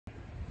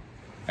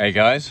Hey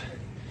guys,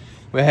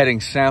 we're heading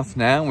south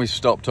now. We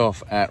stopped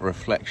off at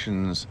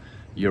Reflections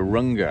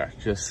Urunga,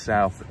 just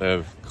south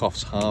of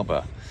Coffs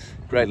Harbour.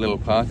 Great little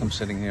park. I'm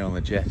sitting here on the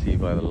jetty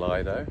by the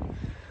Lido.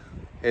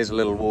 Here's a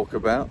little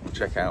walkabout.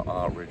 Check out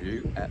our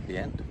review at the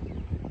end.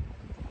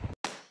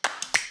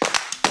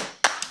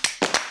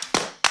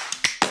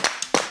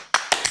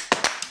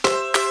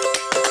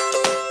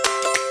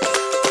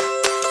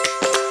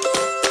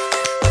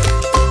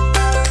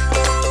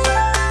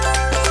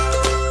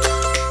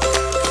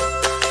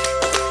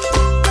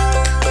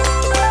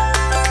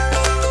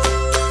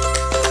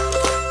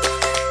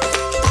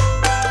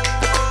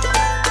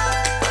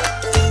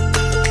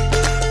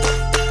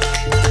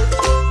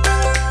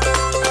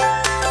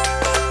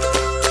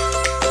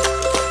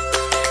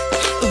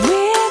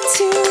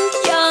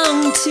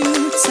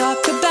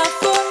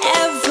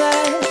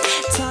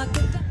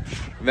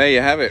 There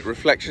you have it,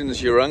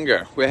 Reflections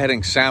Urunga. We're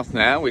heading south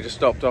now. We just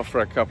stopped off for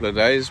a couple of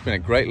days. It's been a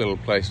great little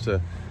place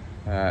to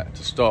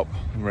stop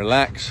and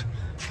relax.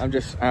 I'm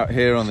just out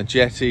here on the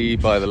jetty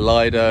by the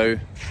Lido.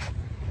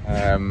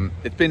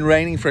 It's been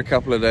raining for a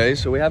couple of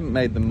days, so we haven't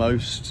made the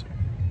most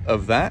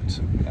of that.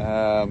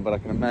 But I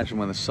can imagine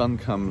when the sun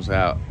comes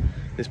out,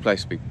 this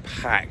place will be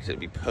packed. It'd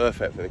be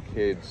perfect for the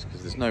kids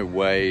because there's no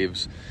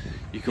waves.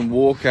 You can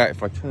walk out,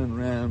 if I turn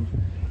around,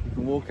 you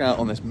can walk out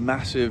on this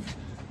massive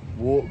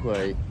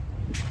walkway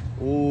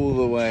all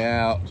the way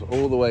out,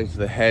 all the way to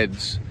the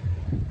heads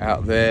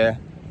out there.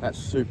 That's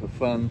super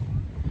fun.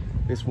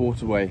 This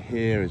waterway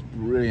here is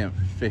brilliant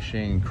for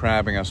fishing,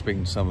 crabbing. I was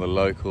speaking to some of the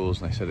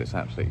locals and they said it's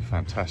absolutely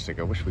fantastic.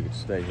 I wish we could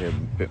stay here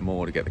a bit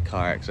more to get the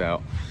kayaks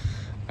out.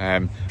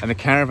 And the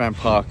caravan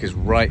park is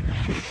right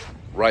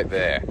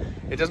there.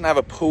 It doesn't have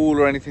a pool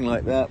or anything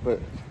like that, but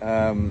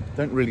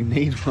don't really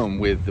need one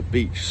with the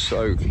beach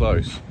so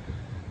close.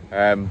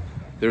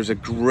 There's a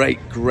great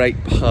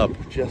pub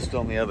just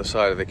on the other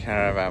side of the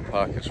caravan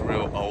park. It's a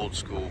real old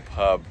school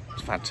pub.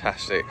 It's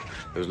fantastic.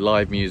 There was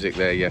live music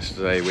there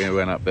yesterday. We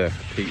went up there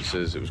for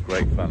pizzas. It was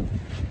great fun.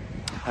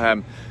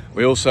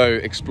 We also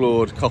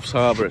explored Coffs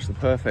Harbour. It's the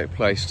perfect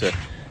place to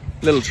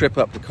little trip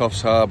up to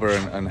Coffs Harbour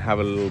and have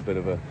a little bit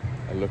of a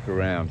look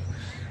around.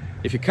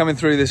 If you're coming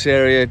through this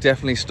area,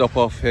 definitely stop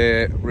off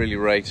here. Really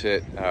rate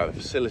it. The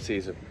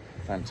facilities are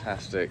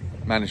fantastic.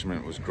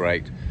 Management was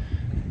great.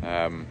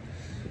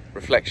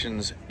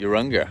 Reflections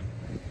Urunga.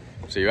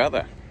 See you out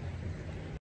there.